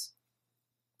ways.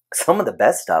 Some of the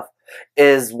best stuff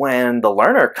is when the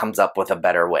learner comes up with a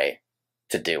better way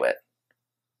to do it.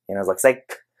 You know, it's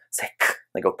like say k,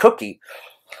 They go, cookie.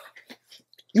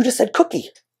 You just said cookie.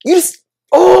 Here's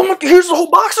a whole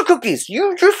box of cookies.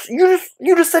 You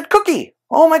just said cookie.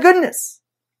 Oh my goodness.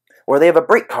 Or they have a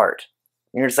break card.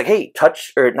 And you're just like, hey,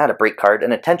 touch, or not a break card,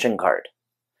 an attention card.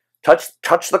 Touch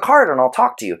the card and I'll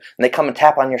talk to you. And they come and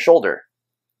tap on your shoulder.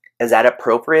 Is that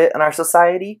appropriate in our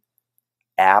society?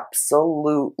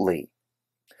 Absolutely.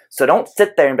 So don't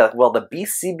sit there and be like, well, the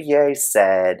BCBA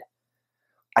said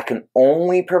I can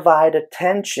only provide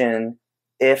attention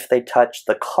if they touch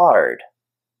the card.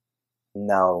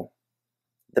 No.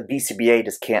 The BCBA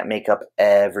just can't make up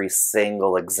every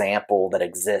single example that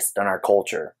exists in our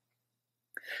culture.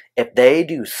 If they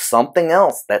do something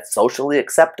else that's socially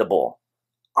acceptable,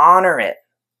 honor it.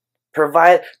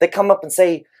 They come up and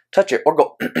say, touch it, or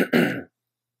go,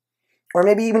 or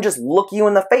maybe even just look you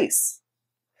in the face.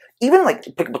 Even like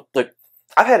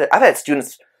I've had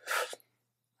students,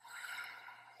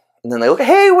 and then they look,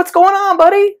 hey, what's going on,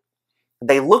 buddy?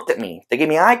 They looked at me. They gave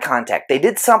me eye contact. They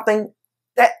did something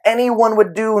that anyone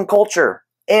would do in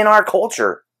our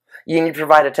culture. You need to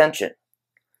provide attention.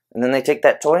 And then they take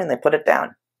that toy and they put it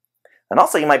down. And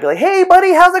also you might be like, hey,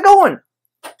 buddy, how's it going?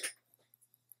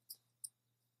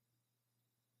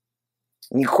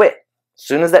 And you quit. As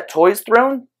soon as that toy's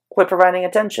thrown, quit providing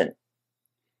attention.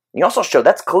 You also show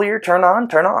that's clear, turn on,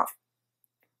 turn off.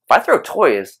 If I throw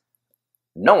toys,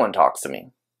 no one talks to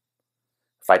me.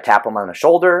 If I tap them on the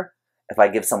shoulder, if I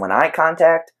give someone eye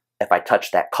contact, if I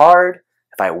touch that card,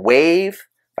 if I wave,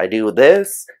 if I do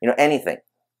this, anything.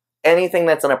 Anything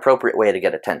that's an appropriate way to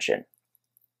get attention.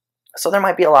 So there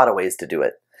might be a lot of ways to do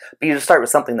it. But you just start with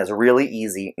something that's really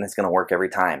easy and it's going to work every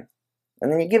time.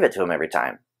 And then you give it to them every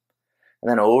time. And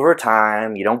then over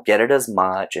time, you don't get it as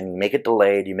much, and you make it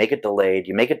delayed, you make it delayed,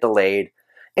 you make it delayed,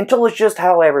 until it's just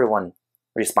how everyone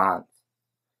responds.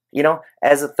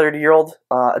 As a 30-year-old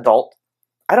adult,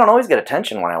 I don't always get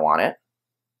attention when I want it.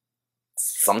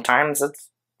 Sometimes it's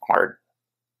hard.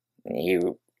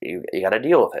 You got to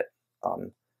deal with it.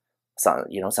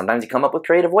 Sometimes you come up with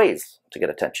creative ways to get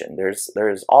attention.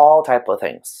 There's all type of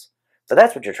things. So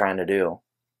that's what you're trying to do.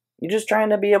 You're just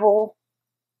trying to be able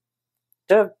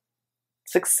to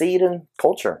succeed in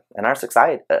culture and our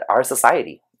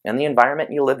society and the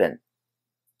environment you live in.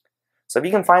 So if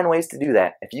you can find ways to do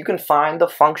that, if you can find the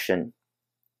function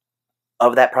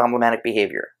of that problematic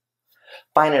behavior,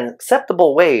 find an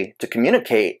acceptable way to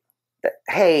communicate that,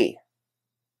 hey,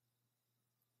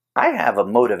 I have a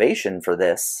motivation for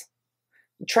this,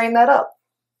 train that up.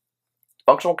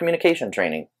 Functional communication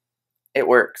training. It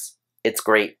works. It's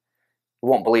great. You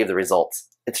won't believe the results.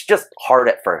 It's just hard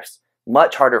at first.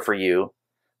 Much harder for you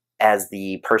as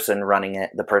the person running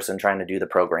it, the person trying to do the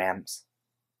programs.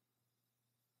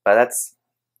 But that's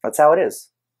how it is.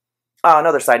 Oh,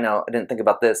 another side note, I didn't think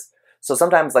about this. So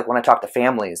sometimes, like when I talk to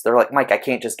families, they're like, Mike, I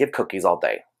can't just give cookies all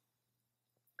day.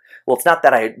 Well, it's not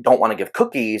that I don't want to give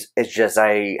cookies, it's just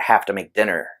I have to make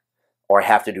dinner, or I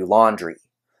have to do laundry,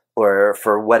 or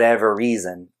for whatever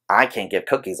reason, I can't give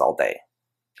cookies all day.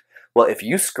 Well, if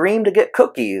you scream to get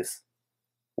cookies,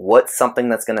 what's something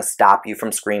that's going to stop you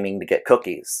from screaming to get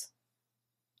cookies?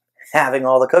 Having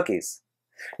all the cookies.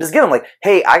 Just give them like,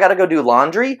 hey, I got to go do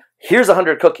laundry. Here's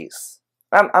 100 cookies.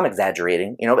 I'm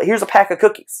exaggerating, but here's a pack of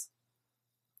cookies.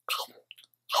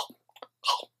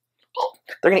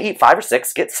 They're going to eat 5 or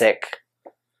 6, get sick.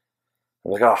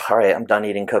 I'm like, oh, all right, I'm done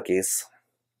eating cookies.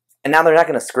 And now they're not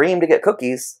going to scream to get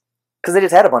cookies because they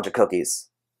just had a bunch of cookies.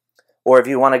 Or if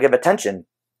you want to give attention.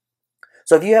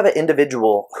 So if you have an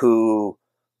individual who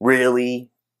really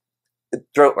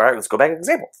all right, let's go back to an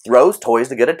example. Throws toys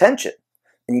to get attention.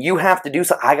 And you have to do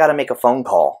something. I got to make a phone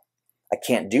call. I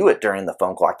can't do it during the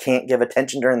phone call. I can't give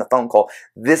attention during the phone call.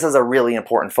 This is a really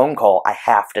important phone call. I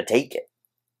have to take it.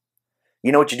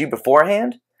 You know what you do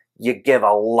beforehand? You give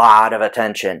a lot of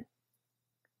attention.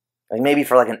 Like maybe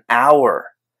for like an hour.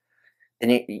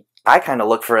 And I kind of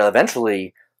look for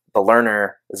eventually the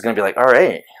learner is going to be like, all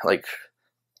right, like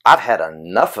I've had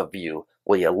enough of you.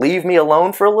 Will you leave me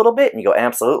alone for a little bit? And you go,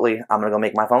 absolutely. I'm going to go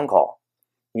make my phone call.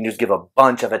 You just give a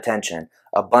bunch of attention,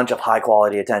 a bunch of high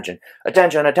quality attention.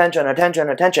 Attention, attention, attention,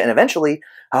 attention. And eventually,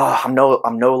 I'm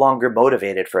no longer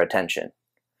motivated for attention.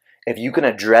 If you can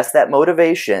address that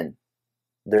motivation,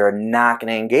 they're not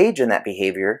going to engage in that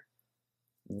behavior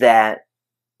that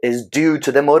is due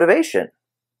to the motivation.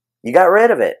 You got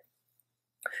rid of it.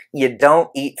 You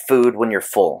don't eat food when you're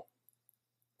full.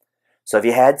 So if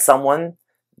you had someone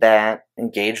that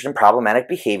engaged in problematic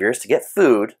behaviors to get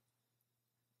food,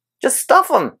 just stuff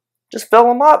them. Just fill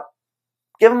them up.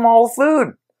 Give them all the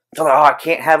food. So I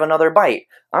can't have another bite.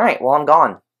 All right, well, I'm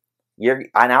gone.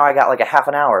 Now I got like a half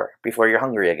an hour before you're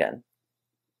hungry again.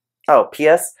 Oh,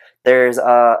 P.S. There's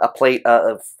a plate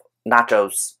of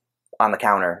nachos on the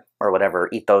counter or whatever.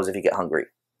 Eat those if you get hungry.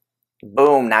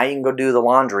 Boom, now you can go do the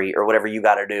laundry or whatever you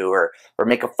got to do, or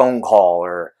make a phone call,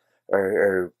 or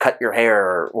cut your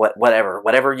hair, or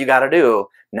whatever you got to do.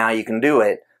 Now you can do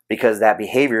it, because that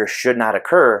behavior should not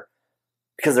occur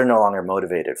because they're no longer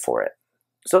motivated for it.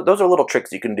 So those are little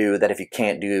tricks you can do that if you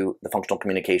can't do the functional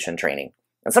communication training.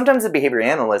 And sometimes as behavior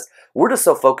analysts, we're just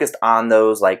so focused on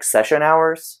those like session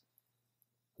hours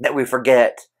that we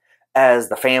forget as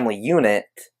the family unit.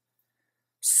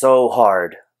 So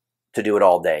hard to do it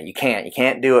all day. You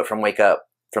can't do it from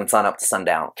sun up to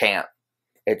sundown. Can't.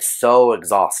 It's so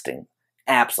exhausting.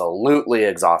 Absolutely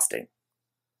exhausting.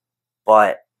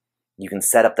 But you can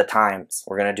set up the times.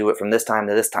 We're going to do it from this time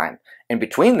to this time. In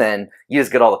between then, you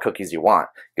just get all the cookies you want.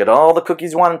 Get all the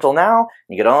cookies you want until now, and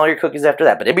you get all your cookies after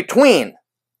that. But in between,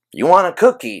 if you want a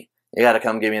cookie, you got to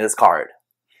come give me this card.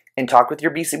 And talk with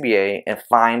your BCBA and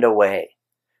find a way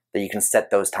that you can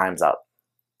set those times up.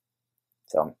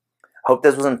 So, hope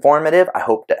this was informative. I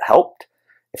hope it helped.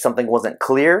 If something wasn't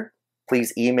clear,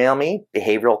 please email me,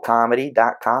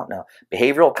 behavioralcomedy.com. No,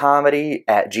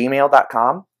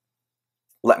 behavioralcomedy@gmail.com.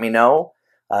 Let me know.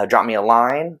 Drop me a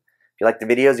line. If you like the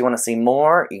videos, you want to see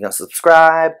more, you can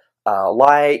subscribe,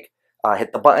 like,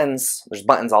 hit the buttons. There's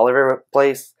buttons all over the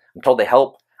place. I'm told they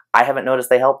help. I haven't noticed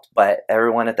they helped, but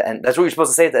everyone at the end, that's what you're supposed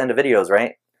to say at the end of videos,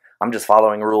 right? I'm just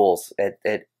following rules.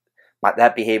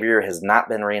 That behavior has not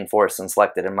been reinforced and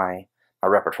selected in my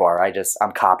repertoire.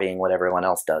 I'm copying what everyone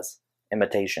else does.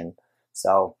 Imitation.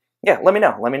 So, yeah, let me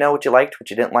know. Let me know what you liked,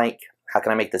 what you didn't like. How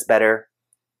can I make this better?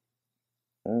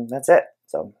 And that's it.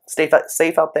 So, stay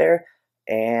safe out there,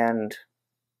 and